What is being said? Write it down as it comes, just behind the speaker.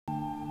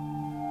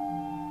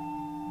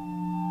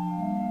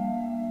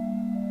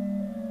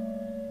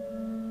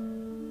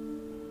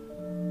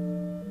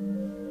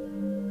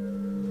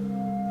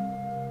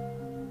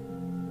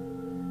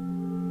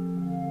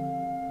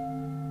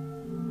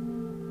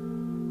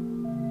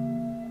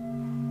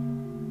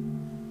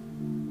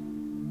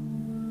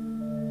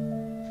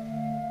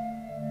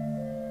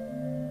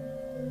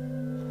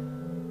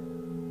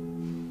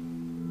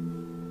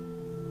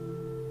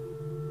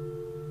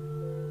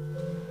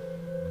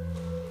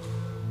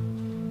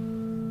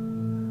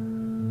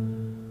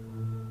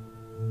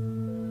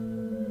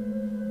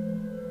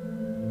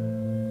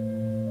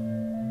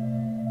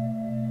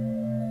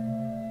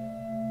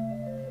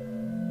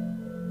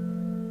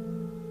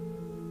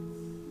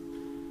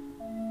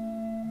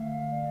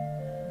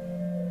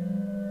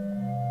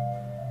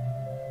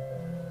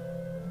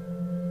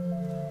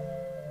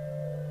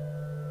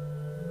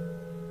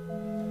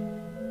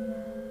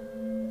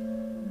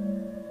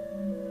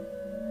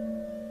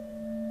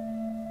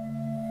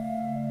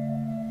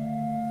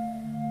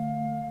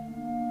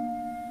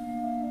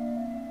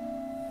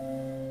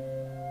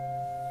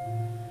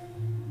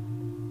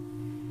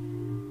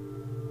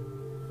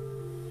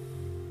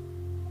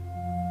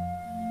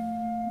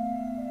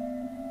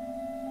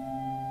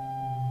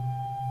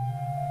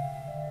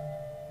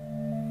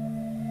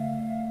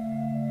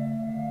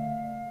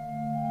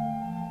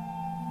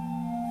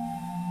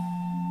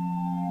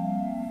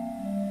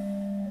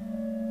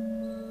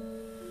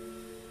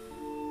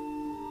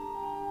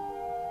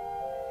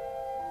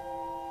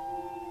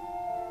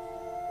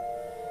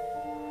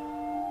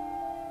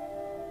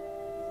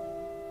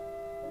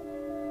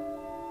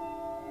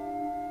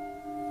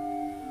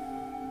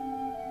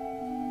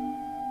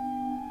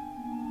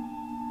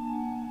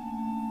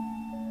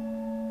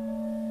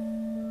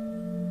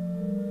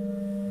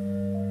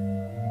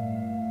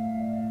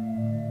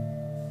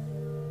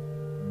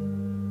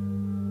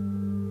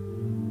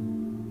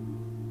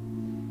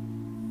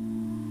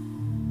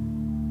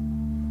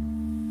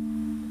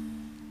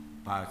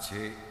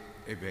Pace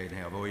e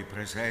bene a voi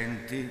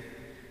presenti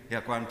e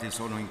a quanti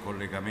sono in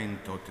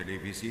collegamento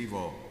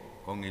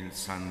televisivo con il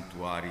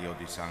santuario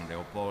di San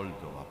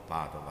Leopoldo a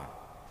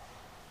Padova.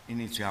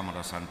 Iniziamo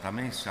la Santa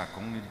Messa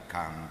con il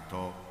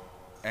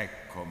canto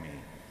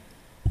Eccomi.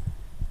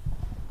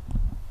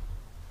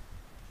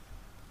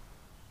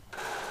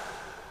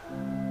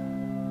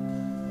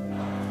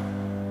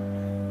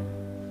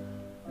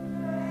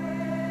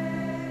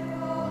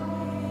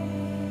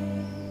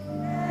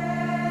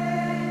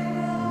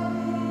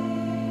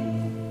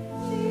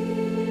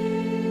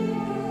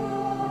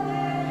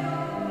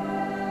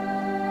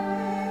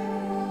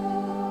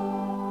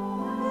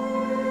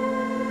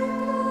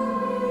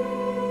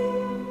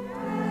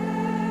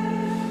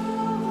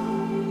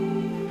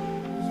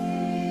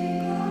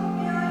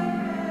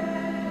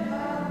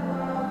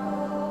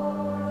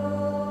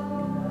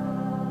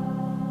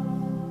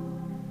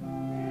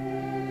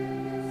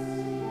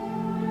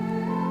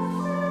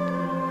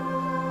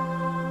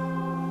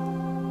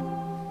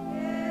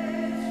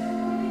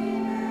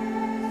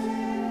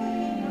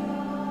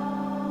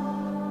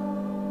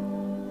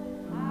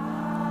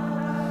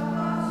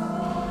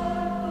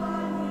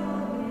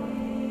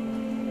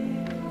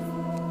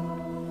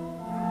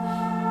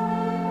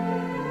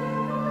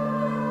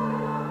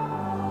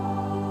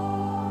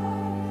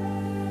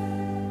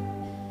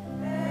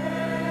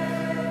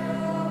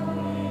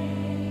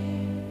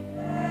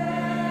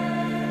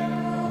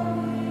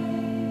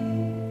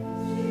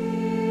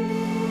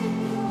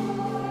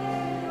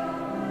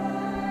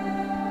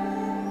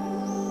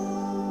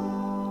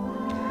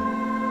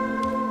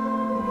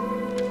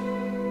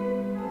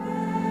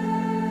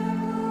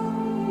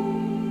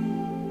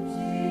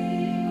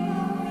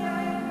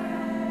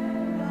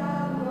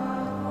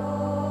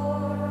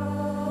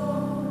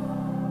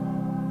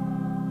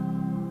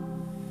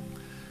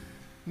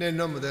 Nel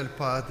nome del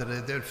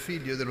Padre, del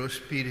Figlio e dello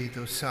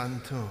Spirito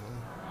Santo.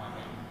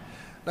 Amen.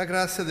 La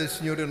grazia del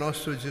Signore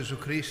nostro Gesù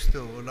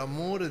Cristo,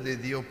 l'amore di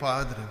Dio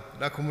Padre,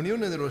 la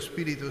comunione dello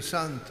Spirito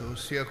Santo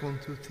sia con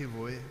tutti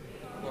voi.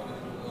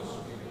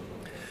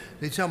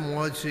 Leggiamo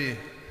oggi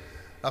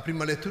la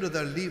prima lettura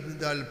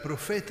dal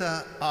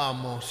profeta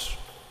Amos,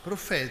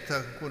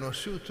 profeta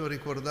conosciuto,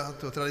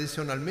 ricordato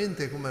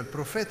tradizionalmente come il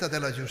profeta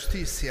della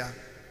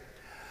giustizia.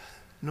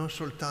 Non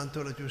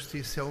soltanto la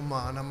giustizia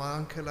umana, ma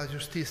anche la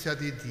giustizia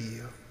di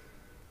Dio.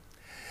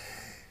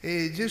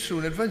 E Gesù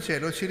nel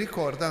Vangelo ci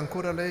ricorda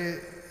ancora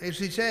le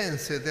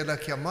esigenze della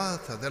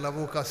chiamata, della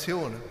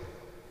vocazione.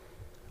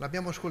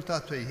 L'abbiamo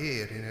ascoltato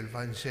ieri nel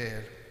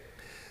Vangelo.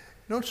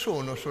 Non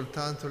sono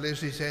soltanto le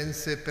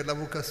esigenze per la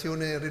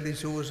vocazione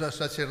religiosa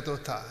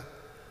sacerdotale,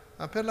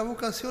 ma per la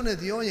vocazione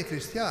di ogni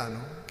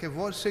cristiano che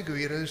vuol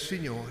seguire il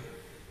Signore.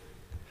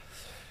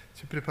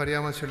 Ci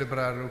prepariamo a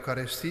celebrare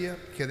l'Eucarestia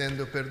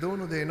chiedendo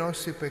perdono dei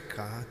nostri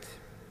peccati.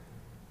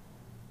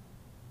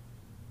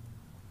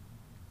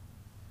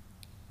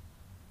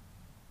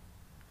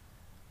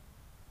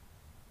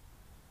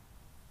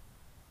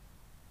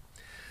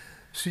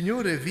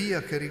 Signore,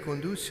 via che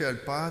riconduce al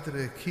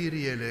Padre,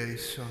 Kyrie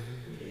eleison.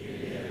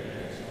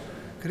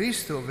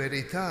 Cristo,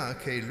 verità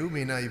che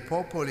illumina i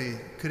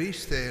popoli,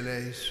 Christe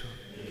eleison.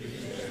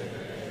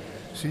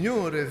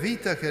 Signore,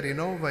 vita che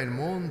rinnova il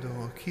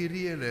mondo,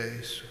 Kyrie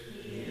eleison.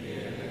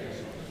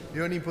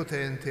 Dio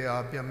Onnipotente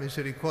abbia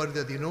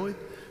misericordia di noi,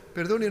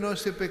 perdoni i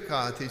nostri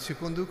peccati, ci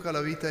conduca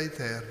alla vita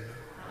eterna.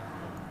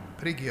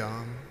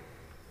 Preghiamo.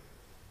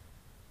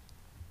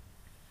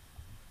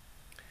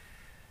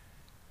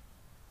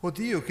 O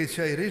Dio che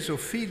ci hai reso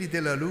figli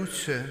della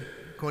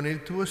luce con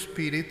il tuo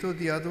spirito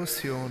di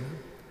adozione,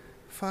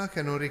 fa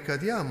che non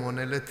ricadiamo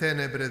nelle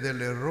tenebre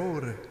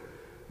dell'errore,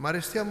 ma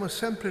restiamo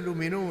sempre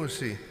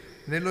luminosi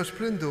nello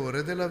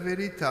splendore della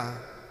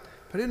verità.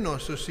 Per il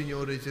nostro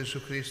Signore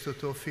Gesù Cristo,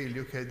 tuo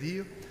Figlio, che è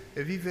Dio,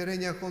 e vive e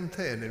regna con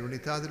te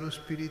nell'unità dello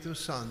Spirito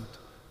Santo,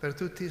 per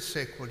tutti i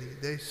secoli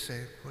dei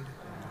secoli.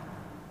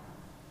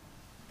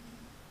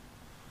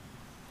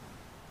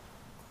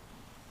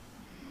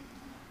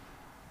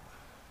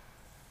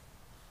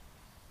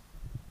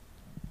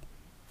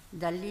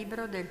 Dal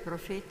libro del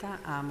profeta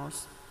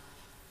Amos.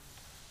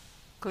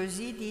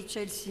 Così dice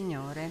il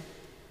Signore: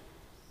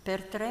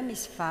 per 3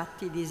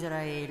 misfatti di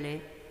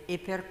Israele e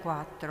per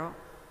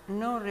 4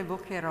 non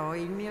revocherò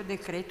il mio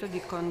decreto di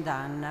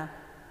condanna,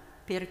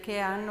 perché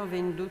hanno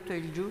venduto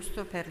il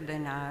giusto per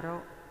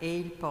denaro e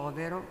il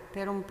povero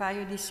per un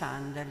paio di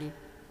sandali.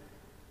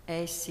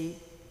 Essi,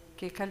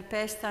 che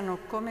calpestano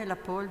come la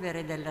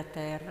polvere della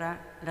terra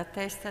la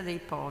testa dei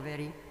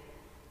poveri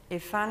e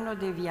fanno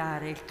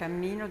deviare il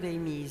cammino dei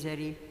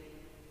miseri,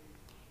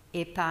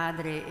 e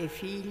padre e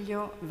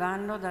figlio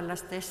vanno dalla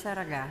stessa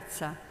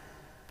ragazza,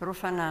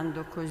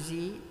 profanando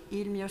così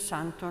il mio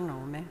santo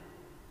nome.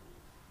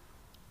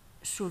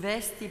 Su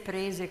vesti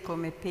prese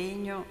come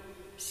pegno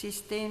si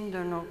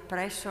stendono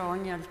presso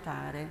ogni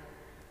altare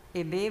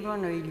e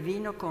bevono il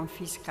vino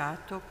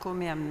confiscato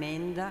come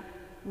ammenda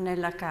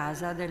nella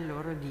casa del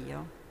loro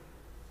Dio.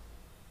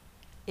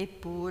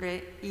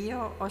 Eppure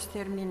io ho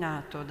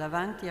sterminato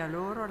davanti a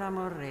loro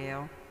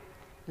l'amorreo,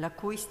 la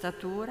cui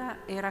statura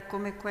era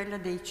come quella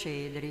dei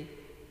cedri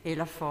e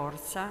la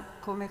forza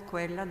come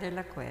quella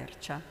della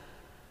quercia.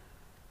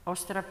 Ho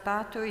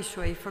strappato i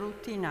suoi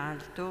frutti in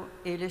alto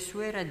e le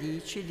sue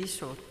radici di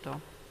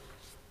sotto.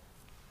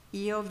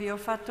 Io vi ho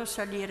fatto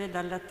salire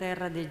dalla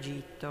terra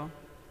d'Egitto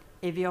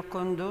e vi ho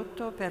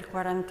condotto per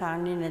 40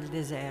 anni nel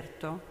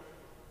deserto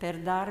per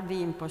darvi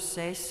in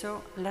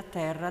possesso la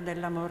terra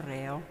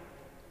dell'Amorreo.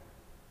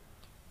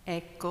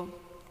 Ecco,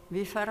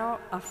 vi farò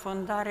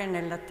affondare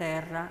nella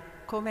terra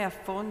come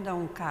affonda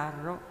un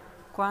carro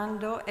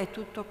quando è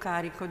tutto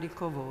carico di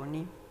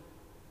covoni.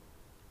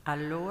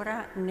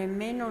 Allora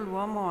nemmeno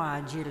l'uomo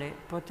agile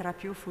potrà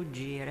più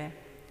fuggire,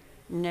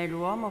 né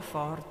l'uomo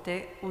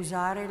forte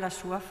usare la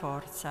sua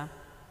forza.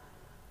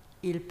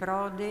 Il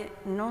prode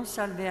non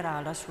salverà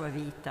la sua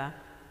vita,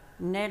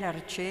 né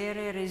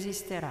l'arciere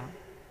resisterà.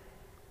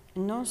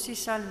 Non si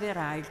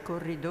salverà il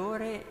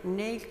corridore,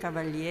 né il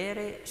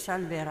cavaliere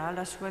salverà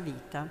la sua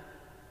vita.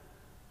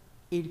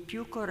 Il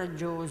più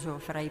coraggioso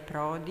fra i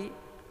prodi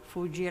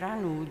fuggirà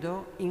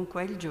nudo in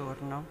quel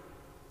giorno.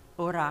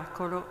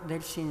 Oracolo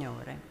del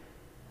Signore.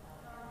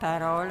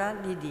 Parola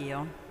di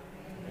Dio.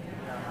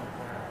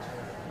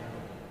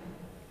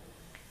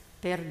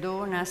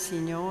 Perdona,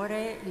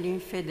 Signore,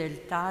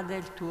 l'infedeltà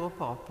del tuo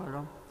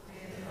popolo.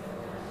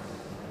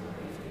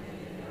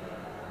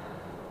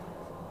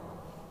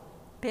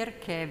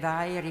 Perché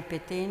vai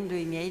ripetendo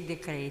i miei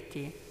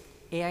decreti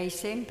e hai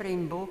sempre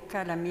in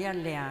bocca la mia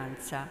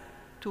alleanza,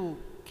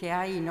 tu che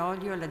hai in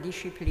odio la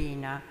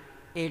disciplina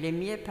e le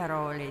mie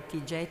parole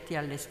ti getti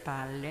alle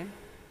spalle?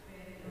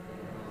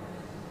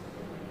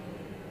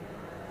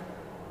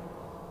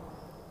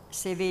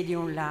 Se vedi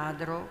un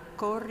ladro,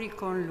 corri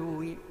con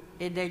lui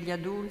e degli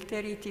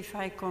adulteri ti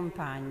fai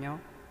compagno.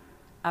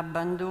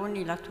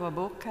 Abbandoni la tua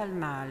bocca al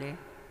male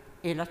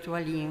e la tua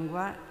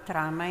lingua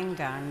trama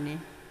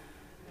inganni.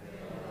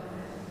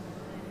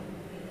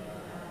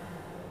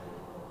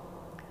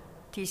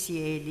 Ti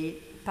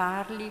siedi,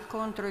 parli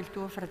contro il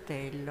tuo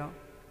fratello,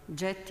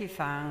 getti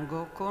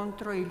fango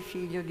contro il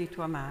figlio di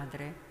tua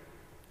madre.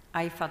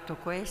 Hai fatto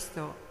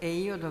questo e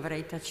io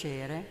dovrei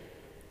tacere?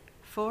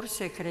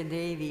 Forse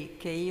credevi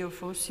che io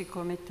fossi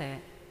come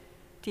te.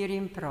 Ti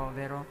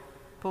rimprovero,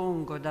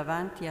 pongo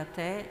davanti a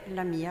te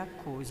la mia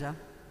accusa.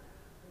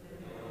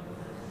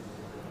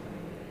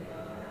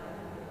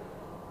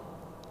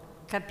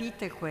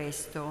 Capite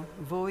questo,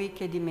 voi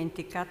che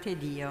dimenticate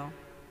Dio,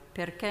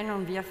 perché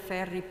non vi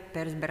afferri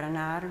per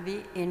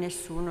sbranarvi e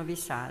nessuno vi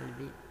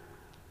salvi.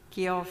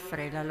 Chi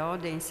offre la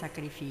lode in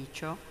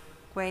sacrificio,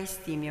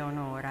 questi mi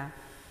onora.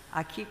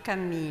 A chi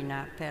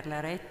cammina per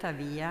la retta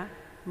via,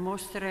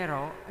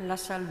 mostrerò la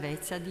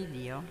salvezza di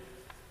Dio.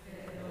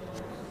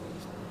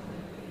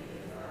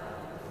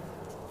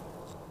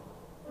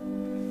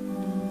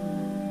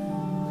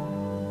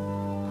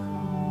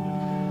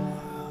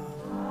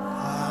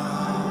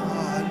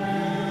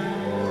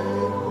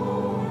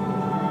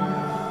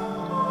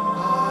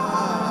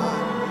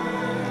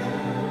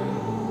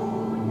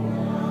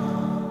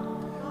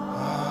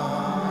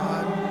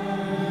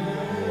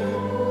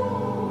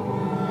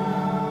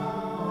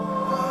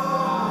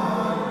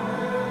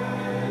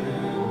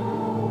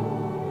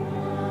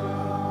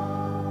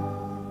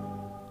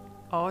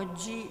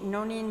 Oggi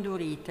non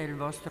indurite il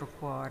vostro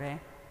cuore,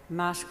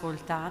 ma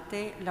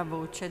ascoltate la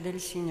voce del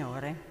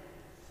Signore.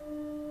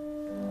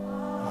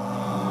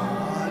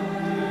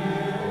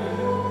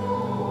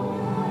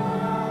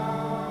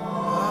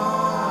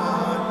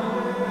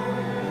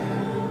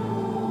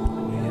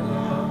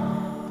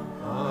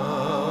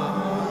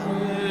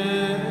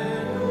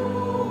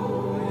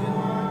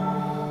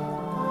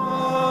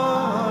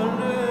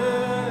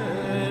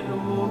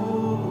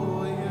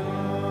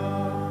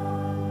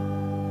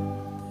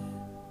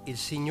 Il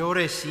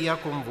Signore sia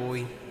con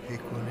voi. E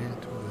con il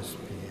tuo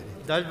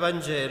spirito. Dal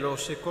Vangelo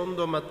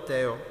secondo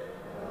Matteo.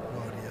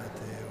 Gloria a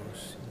te, o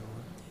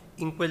Signore.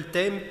 In quel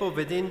tempo,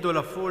 vedendo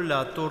la folla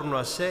attorno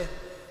a sé,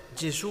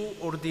 Gesù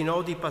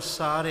ordinò di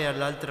passare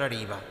all'altra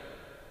riva.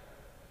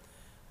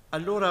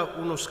 Allora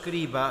uno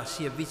scriba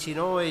si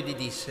avvicinò e gli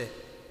disse: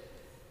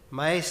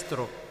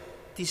 Maestro,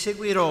 ti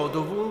seguirò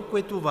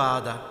dovunque tu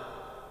vada.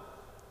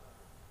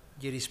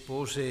 Gli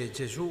rispose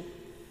Gesù: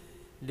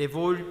 le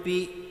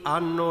volpi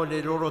hanno le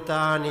loro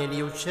tane, gli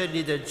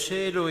uccelli del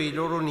cielo i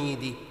loro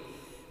nidi,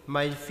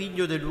 ma il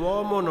Figlio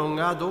dell'uomo non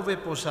ha dove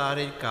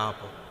posare il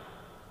capo.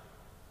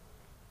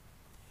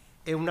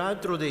 E un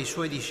altro dei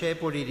suoi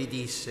discepoli gli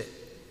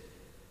disse: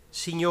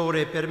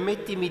 Signore,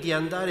 permettimi di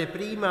andare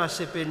prima a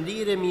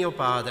seppellire mio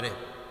padre.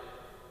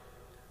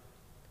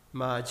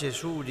 Ma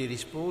Gesù gli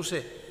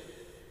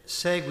rispose: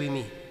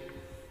 Seguimi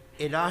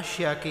e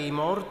lascia che i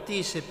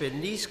morti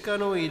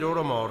seppelliscano i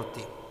loro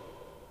morti.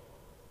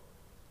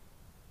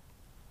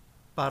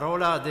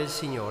 Parola del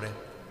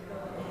Signore.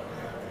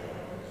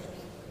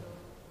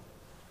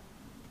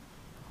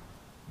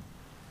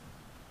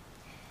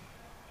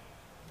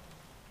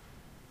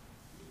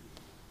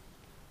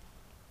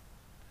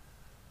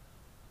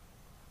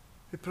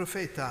 Il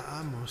profeta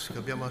Amos, che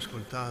abbiamo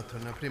ascoltato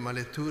nella prima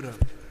lettura,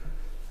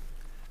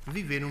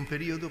 vive in un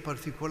periodo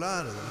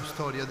particolare della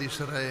storia di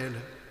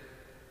Israele.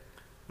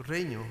 Il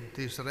regno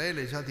di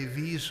Israele è già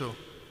diviso,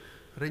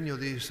 regno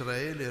di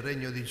Israele,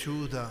 regno di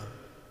Giuda,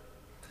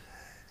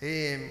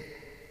 e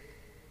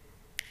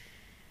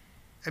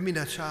è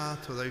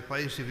minacciato dai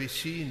paesi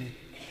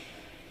vicini.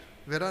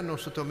 Verranno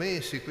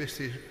sottomessi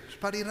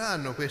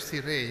spariranno questi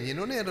regni.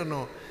 Non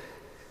erano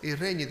i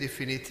regni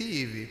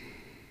definitivi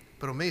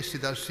promessi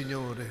dal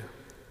Signore,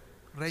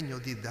 il regno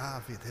di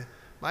Davide,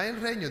 ma è il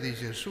regno di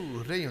Gesù,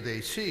 il regno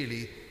dei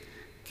cieli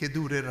che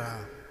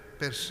durerà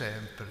per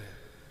sempre.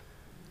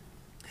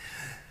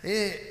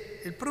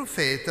 E il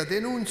profeta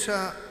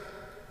denuncia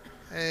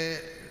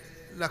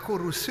la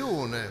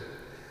corruzione,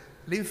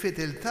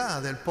 l'infedeltà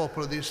del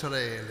popolo di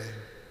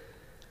Israele.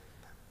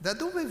 Da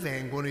dove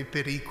vengono i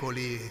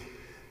pericoli,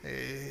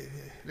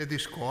 le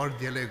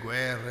discordie, le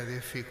guerre, le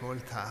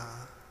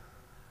difficoltà?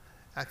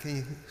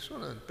 Che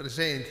sono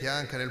presenti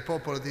anche nel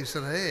popolo di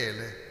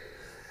Israele.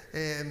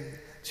 È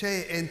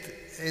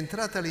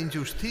entrata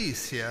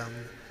l'ingiustizia,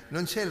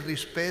 non c'è il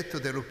rispetto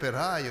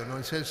dell'operaio, non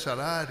c'è il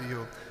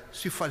salario,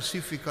 si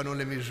falsificano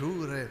le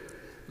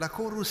misure, la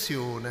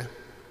corruzione,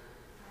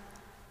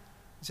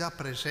 già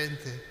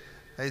presente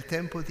al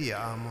tempo di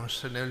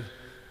Amos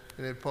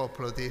nel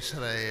popolo di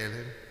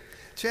Israele.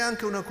 C'è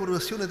anche una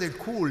corruzione del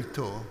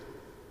culto,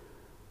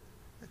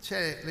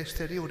 c'è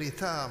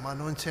l'esteriorità ma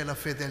non c'è la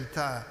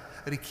fedeltà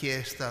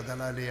richiesta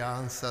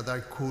dall'alleanza,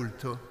 dal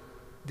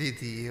culto di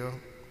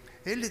Dio.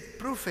 E il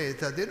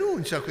profeta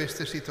denuncia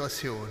queste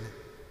situazioni.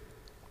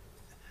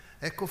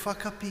 Ecco, fa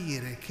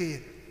capire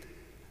che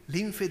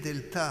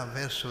l'infedeltà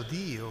verso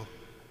Dio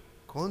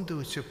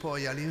conduce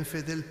poi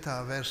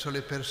all'infedeltà verso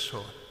le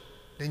persone,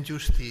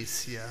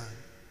 l'ingiustizia,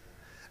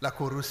 la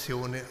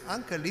corruzione,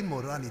 anche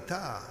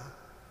l'immoralità.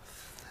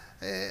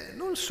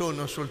 Non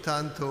sono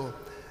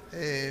soltanto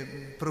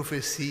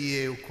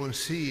profezie o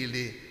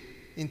consigli,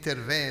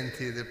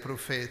 interventi del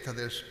profeta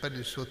per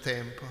il suo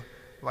tempo,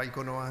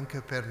 valgono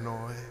anche per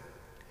noi,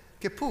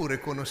 che pure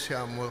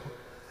conosciamo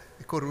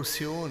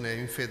corruzione,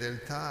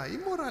 infedeltà,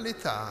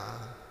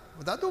 immoralità.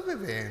 Da dove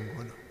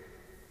vengono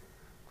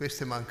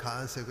queste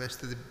mancanze,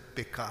 questi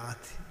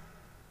peccati?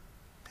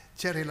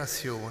 C'è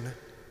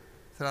relazione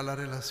tra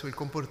il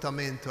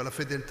comportamento, la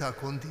fedeltà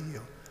con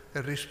Dio,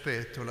 il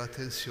rispetto,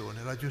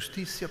 l'attenzione, la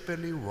giustizia per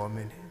gli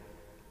uomini.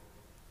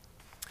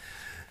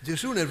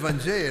 Gesù nel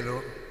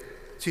Vangelo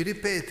ci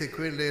ripete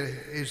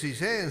quelle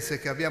esigenze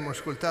che abbiamo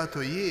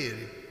ascoltato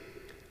ieri.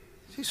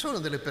 Ci sono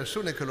delle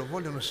persone che lo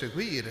vogliono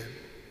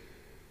seguire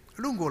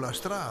lungo la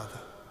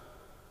strada.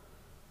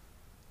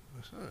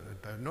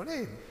 Non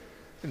è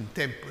un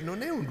tempo,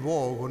 non è un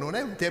luogo, non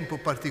è un tempo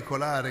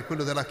particolare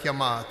quello della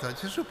chiamata.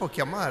 Gesù può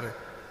chiamare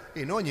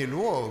in ogni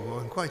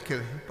luogo,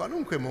 in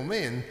qualunque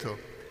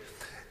momento.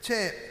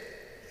 C'è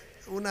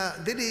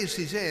delle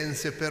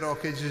esigenze però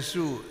che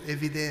Gesù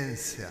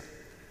evidenzia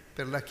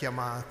per la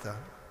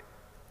chiamata.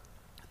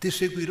 Ti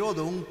seguirò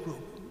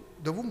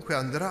dovunque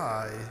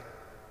andrai,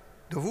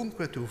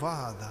 dovunque tu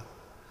vada.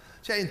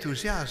 C'è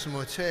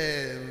entusiasmo,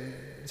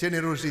 c'è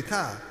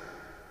generosità,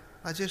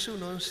 ma Gesù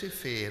non si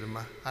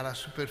ferma alla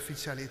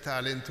superficialità,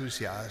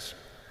 all'entusiasmo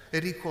e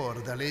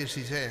ricorda le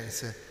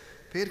esigenze,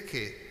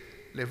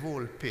 perché le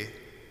volpi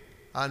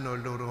hanno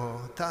il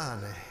loro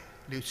tane,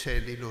 gli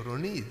uccelli i loro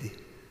nidi,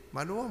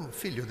 ma l'uomo,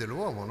 figlio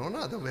dell'uomo, non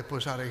ha dove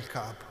posare il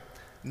capo.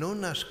 Non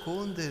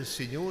nasconde il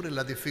Signore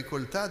la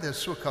difficoltà del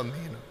suo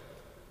cammino.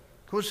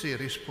 Così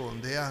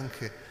risponde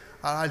anche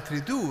a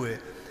altri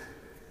due,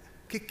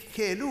 che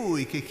è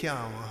Lui che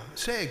chiama: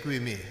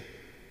 seguimi,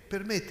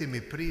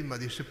 permettimi prima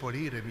di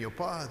seppellire mio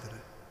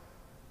padre,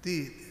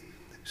 di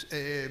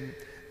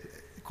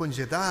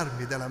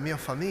congedarmi dalla mia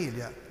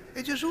famiglia.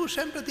 E Gesù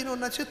sembra di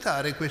non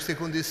accettare queste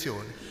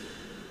condizioni.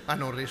 Ma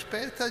non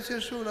rispetta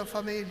Gesù la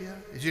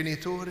famiglia, i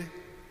genitori?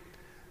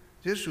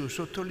 Gesù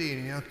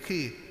sottolinea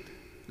che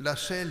la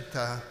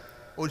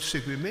scelta o il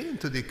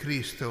seguimento di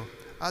Cristo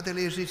ha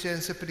delle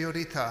esigenze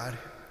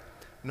prioritarie.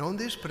 Non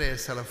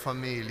disprezza la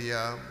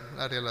famiglia,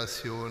 la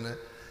relazione,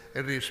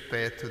 il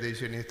rispetto dei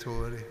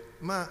genitori,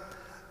 ma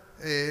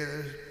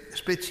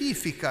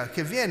specifica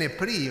che viene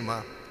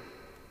prima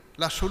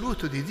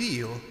l'assoluto di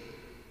Dio,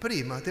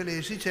 prima delle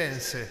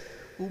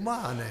esigenze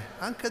umane,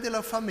 anche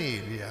della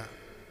famiglia.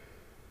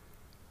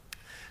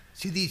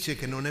 Ci dice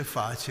che non è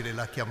facile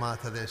la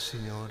chiamata del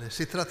Signore,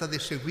 si tratta di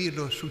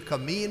seguirlo sul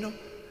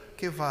cammino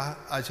che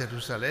va a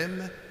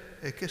Gerusalemme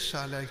e che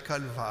sale al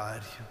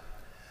Calvario.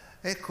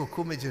 Ecco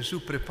come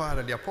Gesù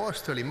prepara gli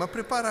apostoli, ma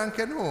prepara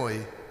anche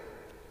noi.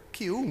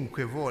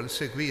 Chiunque vuol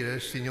seguire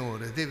il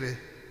Signore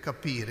deve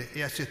capire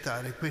e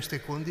accettare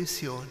queste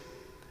condizioni.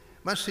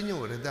 Ma il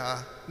Signore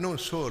non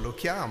solo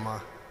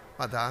chiama,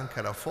 ma dà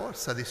anche la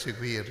forza di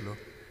seguirlo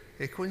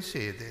e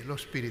concede lo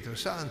Spirito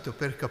Santo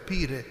per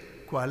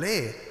capire qual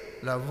è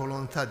la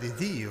volontà di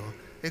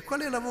Dio e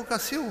qual è la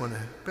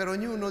vocazione per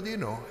ognuno di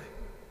noi.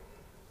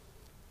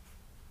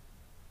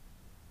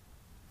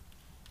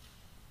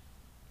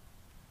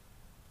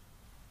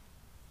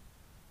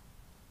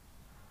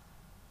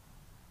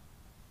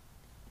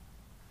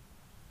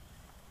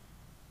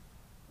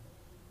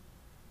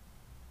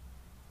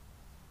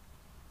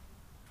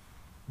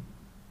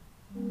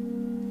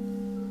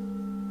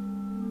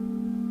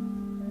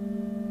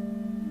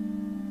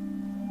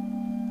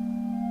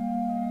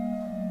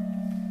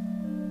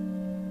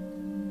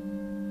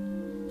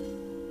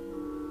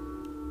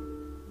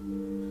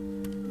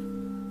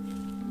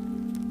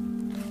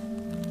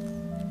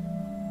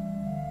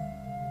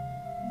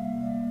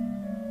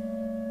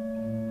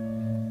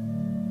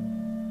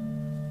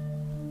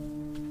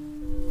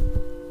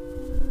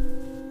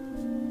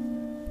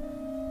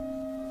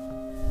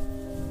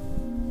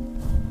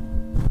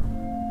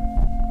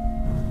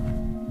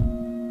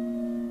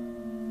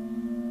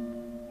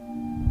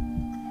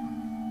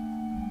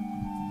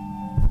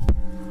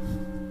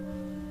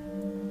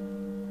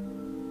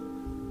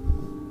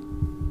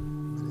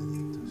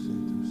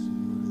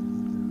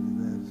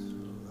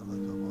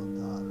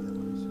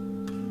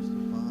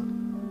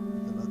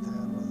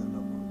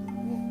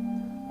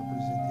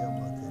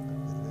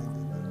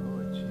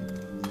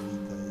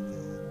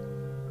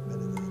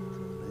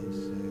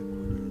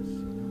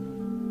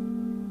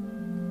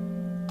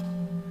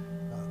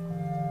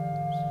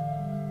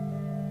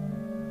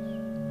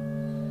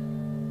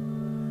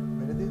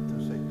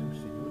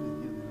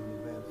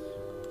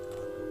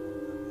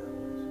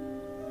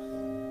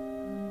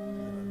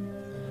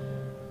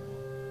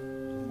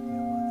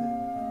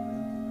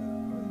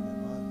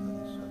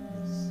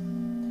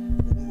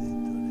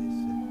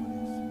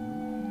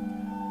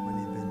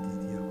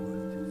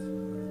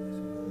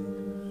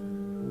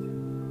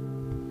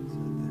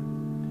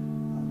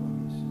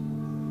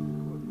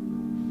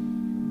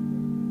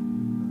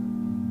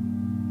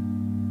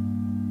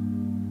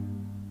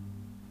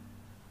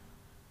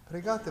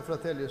 Pregate,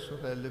 fratelli e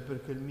sorelle,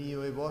 perché il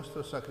mio e il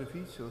vostro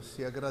sacrificio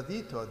sia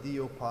gradito a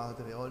Dio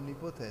Padre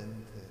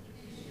Onnipotente.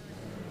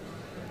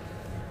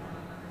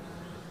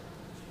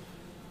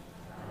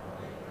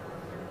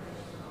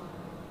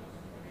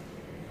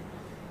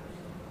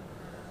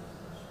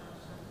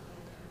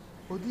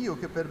 O Dio,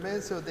 che per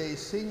mezzo dei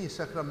segni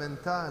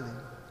sacramentali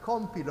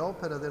compi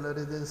l'opera della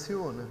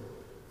redenzione,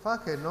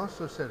 fa che il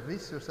nostro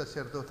servizio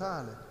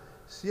sacerdotale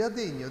sia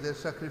degno del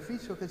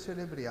sacrificio che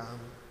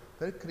celebriamo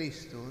per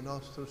Cristo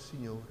nostro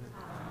Signore.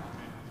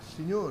 Il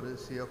Signore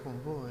sia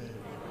con voi.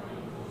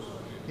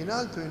 In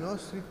alto i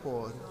nostri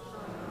cuori.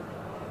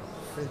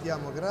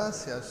 Rendiamo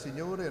grazie al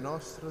Signore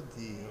nostro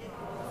Dio.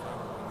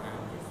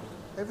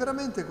 È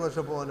veramente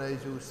cosa buona e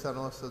giusta,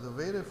 nostro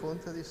dovere e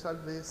fonte di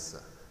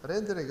salvezza,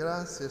 rendere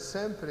grazie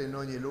sempre in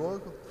ogni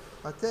luogo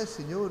a te,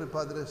 Signore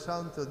Padre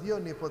Santo, Dio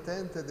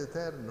onnipotente ed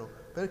eterno,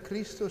 per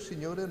Cristo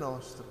Signore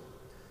nostro.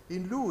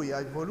 In Lui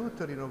hai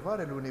voluto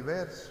rinnovare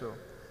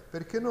l'universo,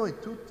 perché noi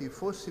tutti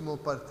fossimo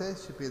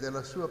partecipi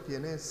della sua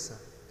pienezza.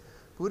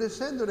 Pur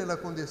essendo nella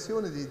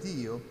condizione di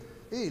Dio,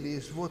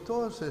 Egli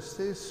svuotò se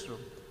stesso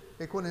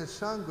e con il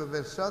sangue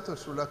versato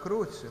sulla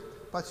croce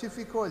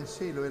pacificò il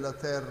cielo e la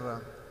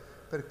terra.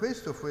 Per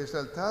questo fu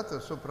esaltato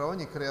sopra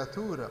ogni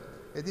creatura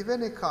e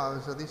divenne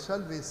causa di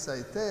salvezza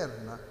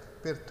eterna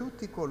per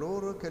tutti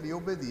coloro che gli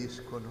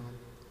obbediscono.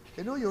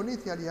 E noi,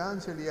 uniti agli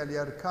angeli e agli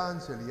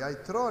arcangeli,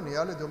 ai troni e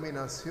alle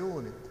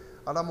dominazioni,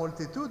 alla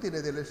moltitudine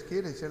delle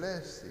schiere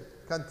celesti,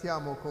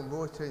 cantiamo con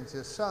voce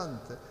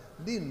incessante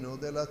l'inno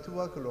della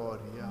tua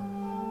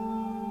gloria.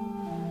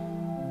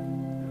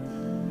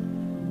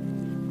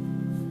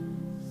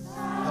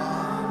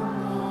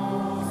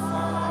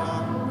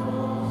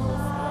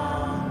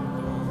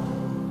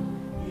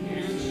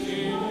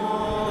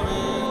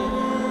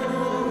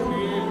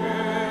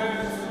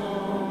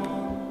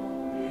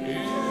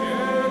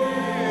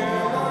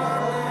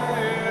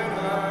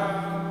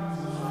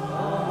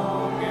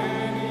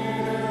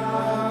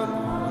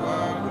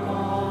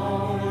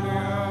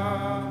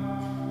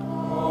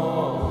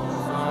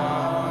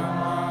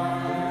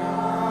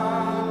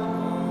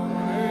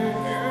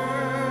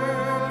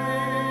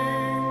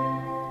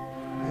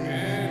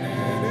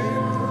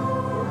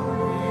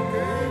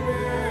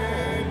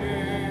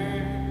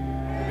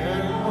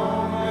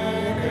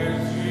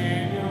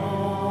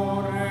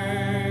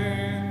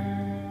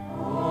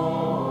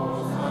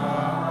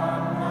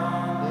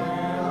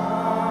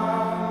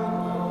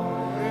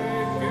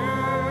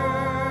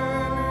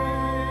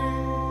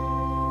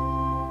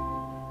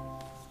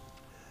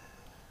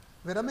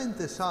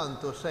 Veramente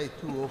santo sei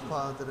tu, o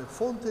Padre,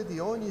 fonte di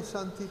ogni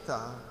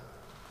santità.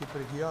 Ti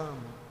preghiamo,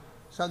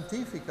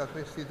 santifica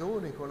questi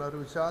doni con la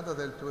rugiada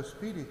del tuo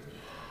Spirito,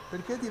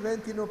 perché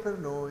diventino per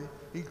noi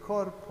il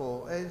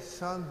corpo e il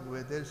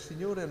sangue del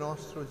Signore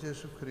nostro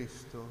Gesù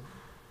Cristo.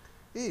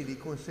 Egli,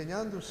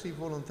 consegnandosi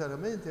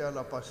volontariamente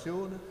alla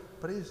passione,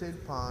 prese il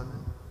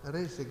pane,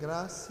 rese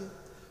grazie,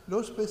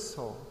 lo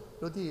spezzò,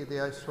 lo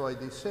diede ai suoi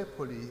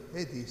discepoli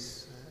e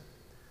disse: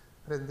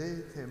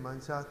 prendete e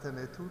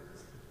mangiatene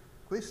tutti.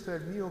 Questo è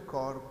il mio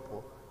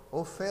corpo,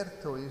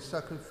 offerto in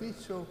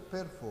sacrificio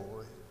per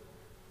voi.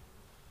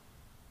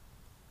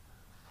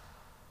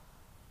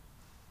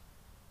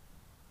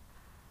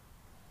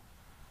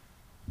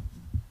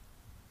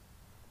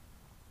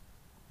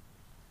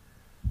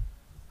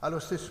 Allo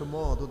stesso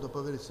modo, dopo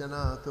aver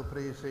cenato,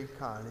 prese il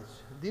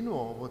calice. Di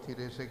nuovo ti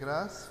rese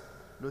grazie,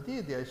 lo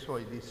diede ai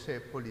suoi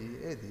discepoli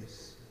e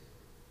disse: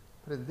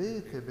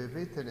 prendete e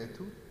bevetene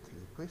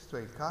tutti, questo è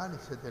il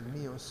calice del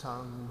mio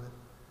sangue,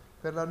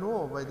 per la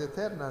nuova ed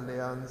eterna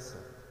alleanza,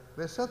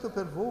 versato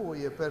per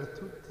voi e per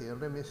tutti in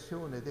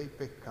remissione dei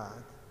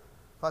peccati.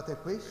 Fate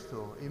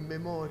questo in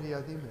memoria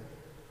di me.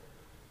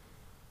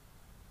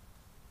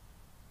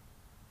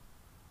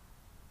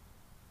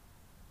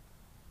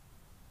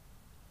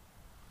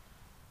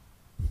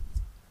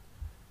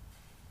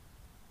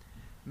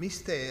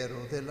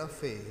 Mistero della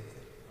fede.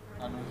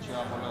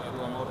 Annunciamo la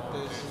tua morte,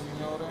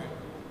 Signore,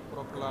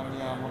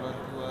 proclamiamo la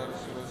tua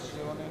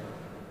risurrezione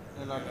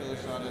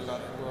nell'attesa della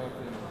tua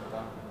venuta.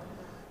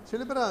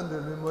 Celebrando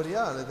il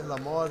memoriale della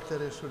morte e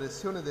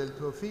resurrezione del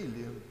tuo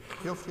Figlio,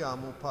 ti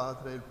offriamo,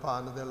 Padre, il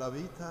pane della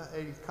vita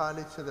e il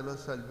calice della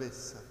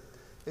salvezza,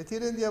 e ti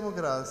rendiamo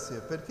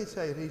grazie perché ci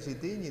hai resi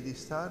degni di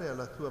stare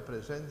alla tua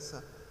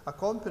presenza a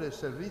compiere il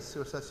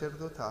servizio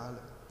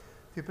sacerdotale.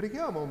 Ti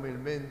preghiamo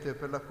umilmente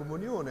per la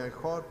comunione al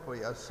corpo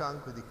e al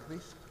sangue di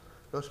Cristo.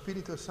 Lo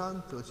Spirito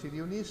Santo ci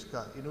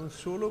riunisca in un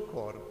solo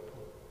corpo.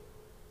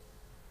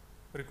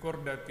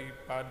 Ricordati,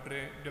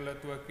 Padre, della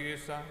tua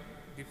Chiesa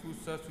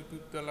diffusa su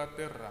tutta la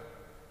terra.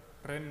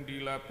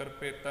 Rendila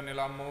perfetta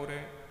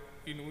nell'amore,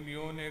 in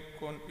unione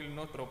con il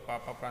nostro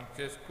Papa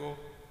Francesco,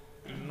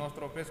 il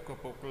nostro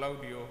Vescovo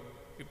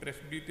Claudio, i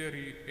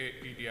presbiteri e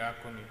i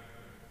diaconi.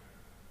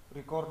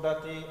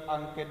 Ricordati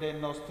anche dei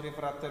nostri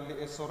fratelli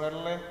e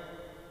sorelle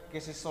che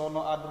si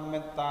sono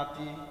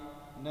addormentati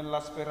nella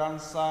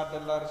speranza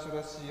della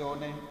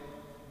risurrezione,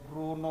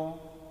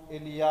 Bruno,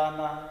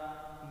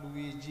 Eliana,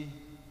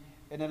 Luigi,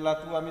 e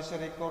nella tua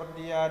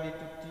misericordia di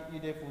tutti i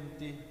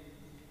defunti.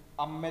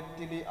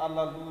 ammettili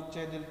alla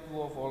luce del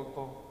tuo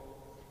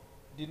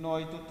volto. Di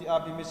noi tutti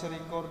abbi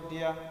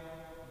misericordia,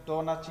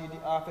 donaci di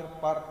aver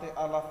parte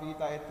alla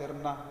vita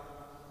eterna,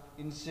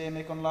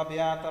 insieme con la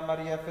Beata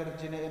Maria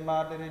Vergine e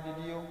Madre di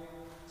Dio,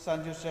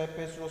 San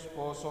Giuseppe suo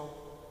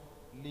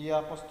sposo, gli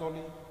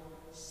Apostoli,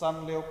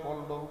 San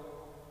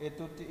Leopoldo e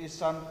tutti i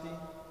santi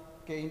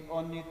che in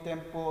ogni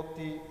tempo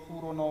ti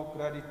furono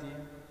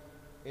graditi.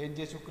 E in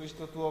Gesù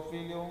Cristo tuo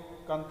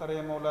Figlio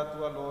canteremo la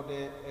tua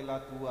lode e la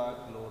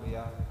tua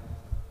gloria.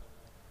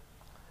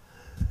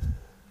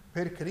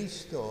 Per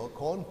Cristo,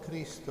 con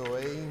Cristo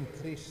e in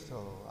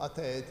Cristo, a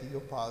te, Dio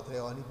Padre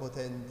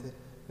Onnipotente,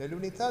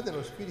 nell'unità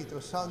dello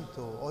Spirito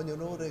Santo, ogni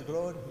onore e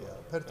gloria,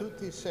 per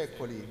tutti i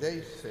secoli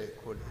dei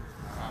secoli.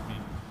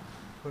 Amen.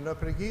 Con la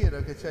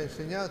preghiera che ci ha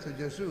insegnato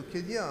Gesù,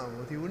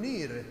 chiediamo di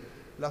unire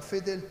la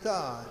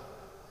fedeltà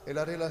e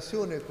la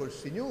relazione col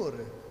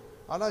Signore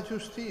alla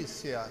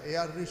giustizia e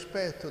al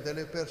rispetto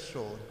delle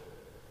persone.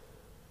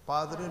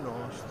 Padre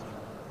nostro,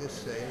 che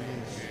sei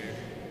nei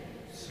cieli,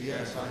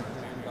 sia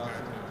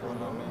santificato il tuo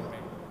nome,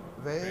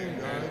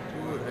 venga il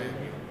tuo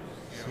regno,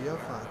 sia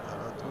fatta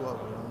la tua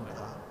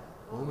volontà,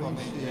 come in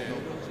cielo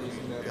così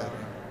in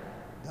terra.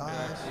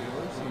 Dacci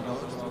oggi il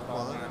nostro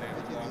pane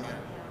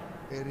quotidiano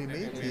e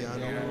rimetti a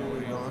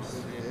noi i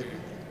nostri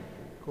debiti,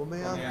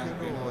 come anche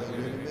noi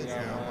li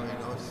rimettiamo ai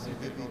nostri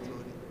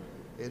debitori.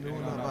 E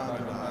non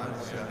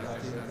abbandonarci alla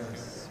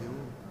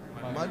tentazione,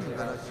 ma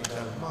liberaci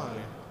dal male.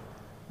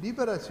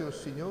 Liberaci, o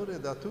Signore,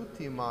 da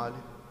tutti i mali,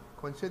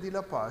 concedi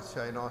la pace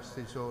ai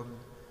nostri giorni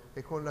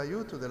e con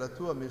l'aiuto della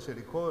tua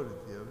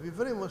misericordia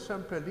vivremo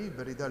sempre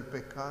liberi dal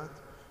peccato,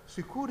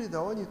 sicuri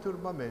da ogni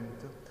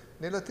turbamento,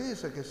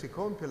 nell'attesa che si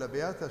compia la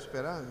beata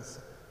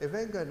speranza e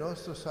venga il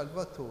nostro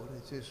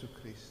Salvatore Gesù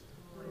Cristo.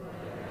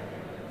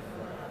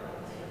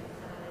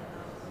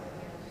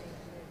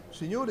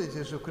 Signore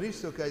Gesù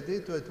Cristo, che hai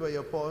detto ai tuoi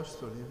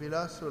apostoli, vi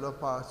lascio la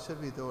pace,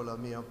 vi do la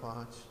mia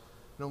pace.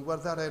 Non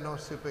guardare ai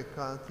nostri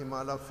peccati, ma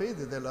alla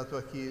fede della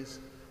tua Chiesa.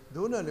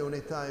 Donale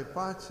unità e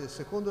pace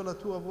secondo la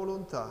tua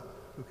volontà,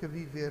 tu che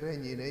vivi e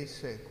regni nei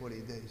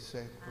secoli dei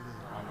secoli.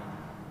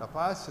 Amen. La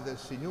pace del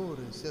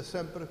Signore sia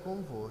sempre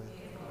con voi.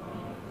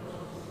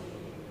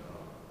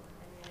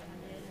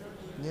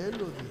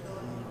 Agnello di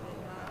Dio,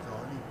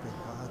 togli i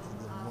peccati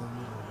del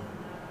mondo,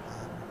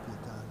 abbi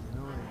pietà di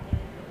noi.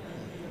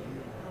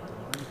 Dio,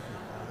 togli i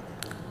peccati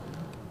del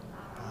mondo,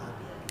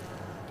 abbi pietà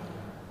di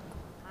noi.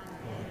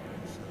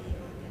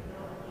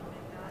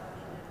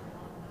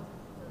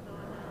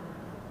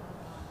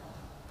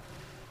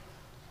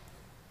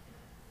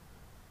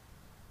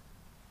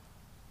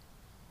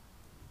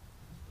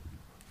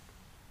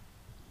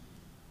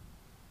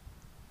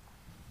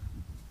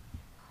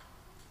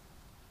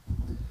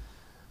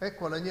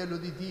 Ecco l'agnello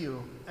di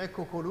Dio,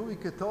 ecco colui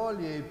che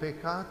toglie i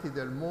peccati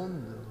del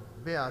mondo.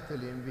 Beati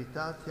gli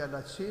invitati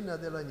alla cena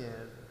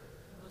dell'agnello.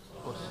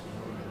 O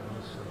Signore,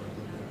 non sono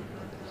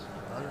digno di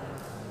sparare la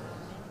tua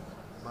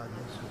ma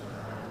di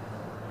superare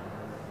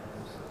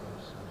questo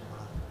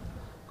salvato.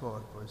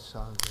 Corpo e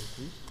sangue di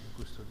Cristo mi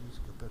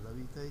custodisca per la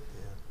vita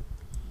eterna.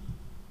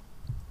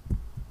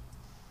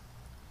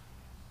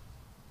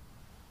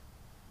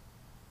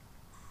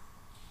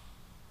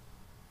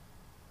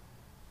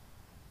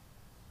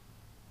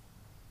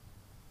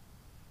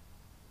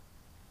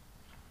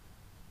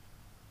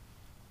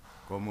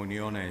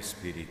 Comunione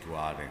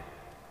spirituale.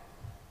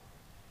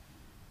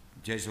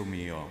 Gesù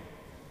mio,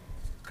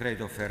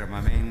 credo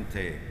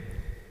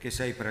fermamente che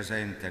sei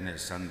presente nel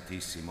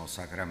Santissimo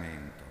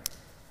Sacramento.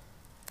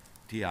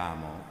 Ti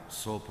amo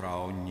sopra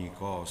ogni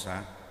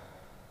cosa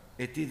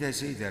e ti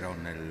desidero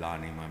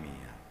nell'anima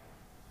mia.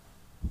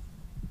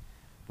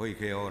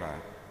 Poiché ora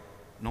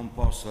non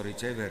posso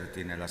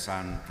riceverti nella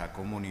Santa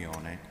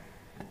Comunione,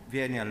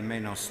 vieni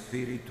almeno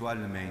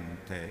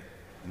spiritualmente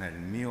nel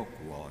mio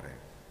cuore.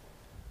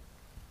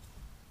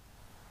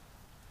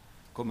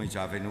 Come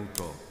già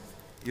avvenuto,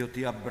 io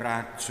ti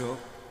abbraccio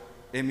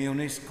e mi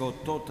unisco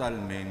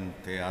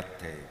totalmente a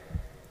te.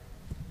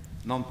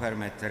 Non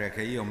permettere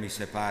che io mi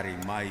separi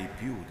mai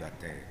più da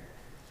te.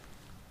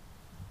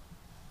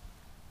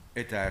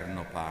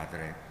 Eterno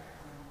Padre,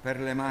 per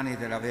le mani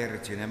della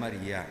Vergine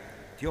Maria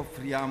ti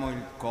offriamo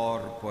il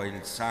corpo e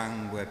il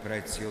sangue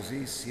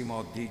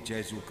preziosissimo di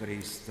Gesù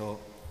Cristo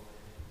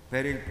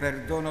per il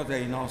perdono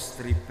dei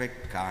nostri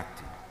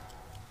peccati,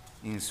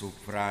 in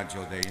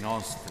suffragio dei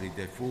nostri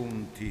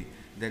defunti,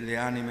 delle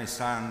anime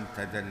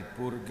sante del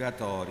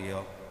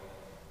purgatorio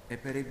e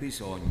per i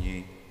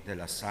bisogni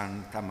della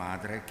Santa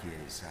Madre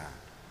Chiesa.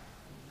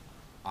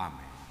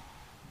 Amen.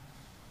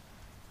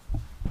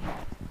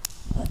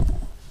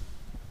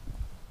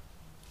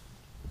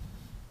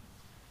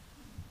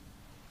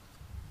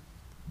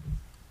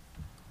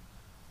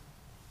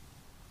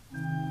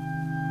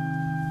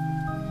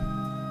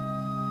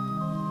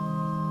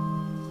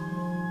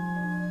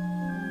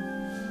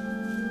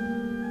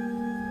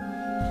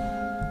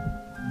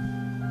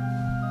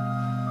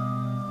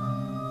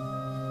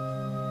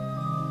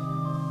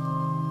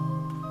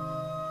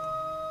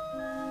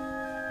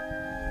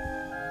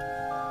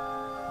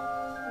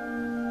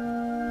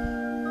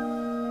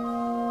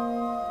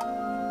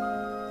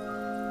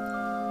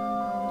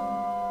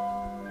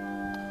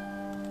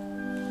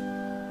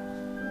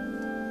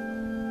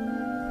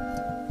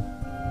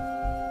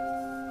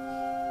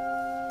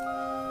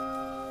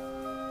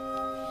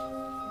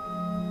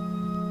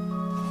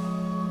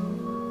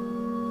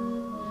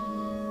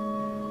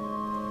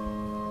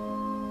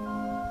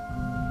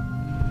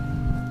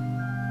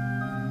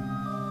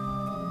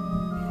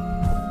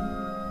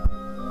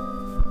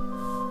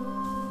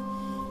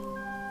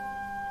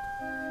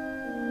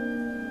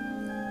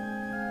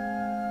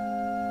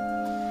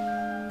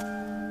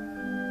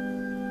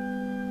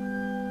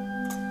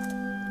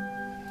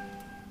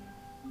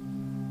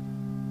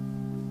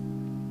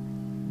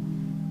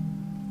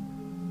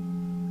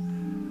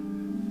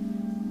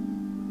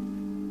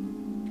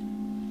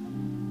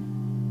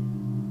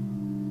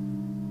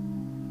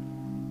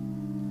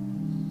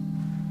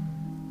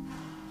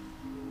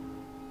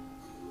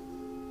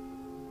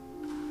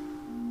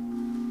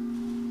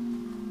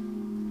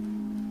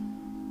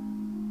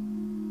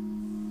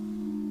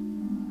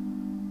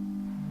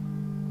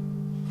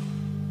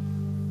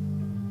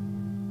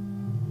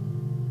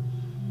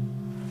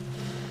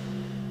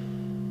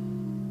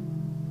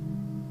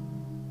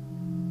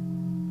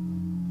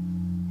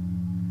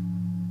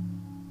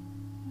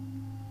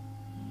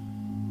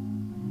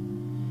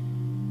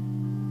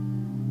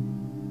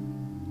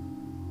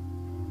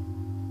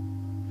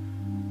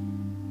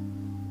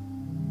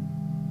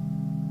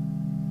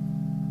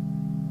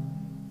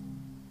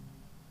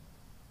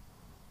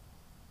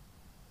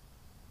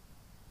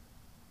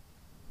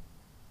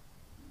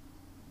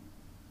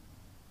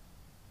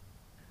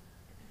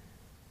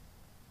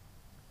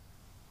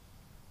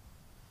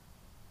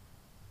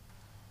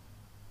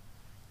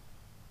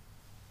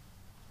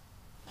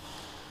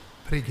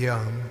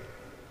 Preghiamo.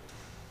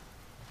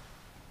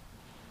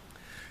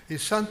 Il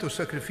santo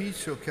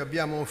sacrificio che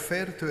abbiamo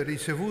offerto e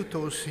ricevuto,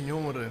 o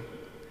Signore,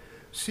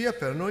 sia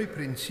per noi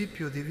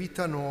principio di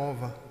vita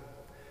nuova,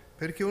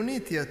 perché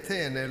uniti a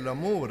Te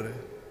nell'amore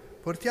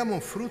portiamo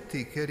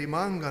frutti che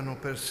rimangano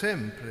per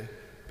sempre,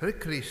 per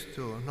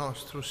Cristo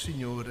nostro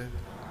Signore.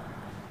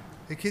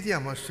 E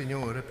chiediamo al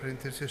Signore, per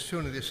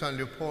intercessione di San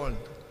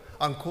Leopoldo,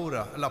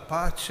 ancora la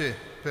pace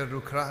per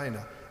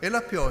l'Ucraina e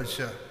la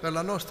pioggia per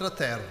la nostra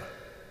terra.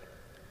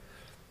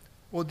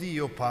 O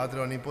Dio Padre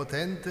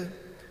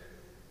Onnipotente,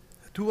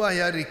 Tu hai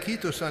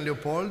arricchito San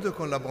Leopoldo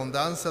con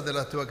l'abbondanza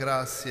della Tua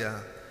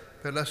grazia.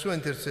 Per la sua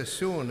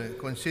intercessione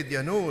concedi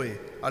a noi,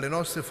 alle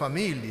nostre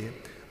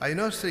famiglie, ai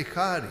nostri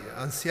cari,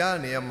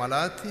 anziani e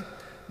ammalati,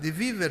 di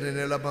vivere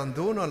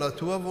nell'abbandono alla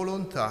Tua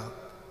volontà,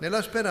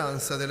 nella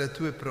speranza delle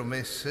Tue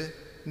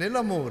promesse,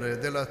 nell'amore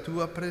della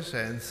Tua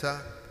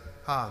presenza.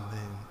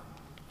 Amen.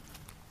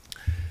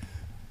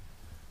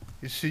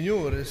 Il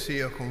Signore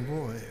sia con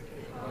voi.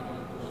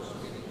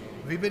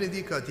 Vi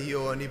benedica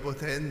Dio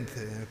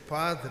Onnipotente,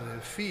 Padre,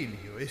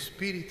 Figlio e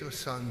Spirito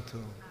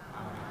Santo.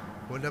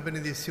 Con la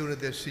benedizione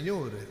del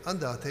Signore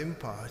andate in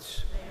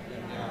pace.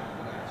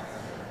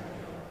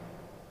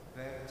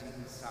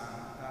 Vergine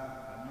Santa,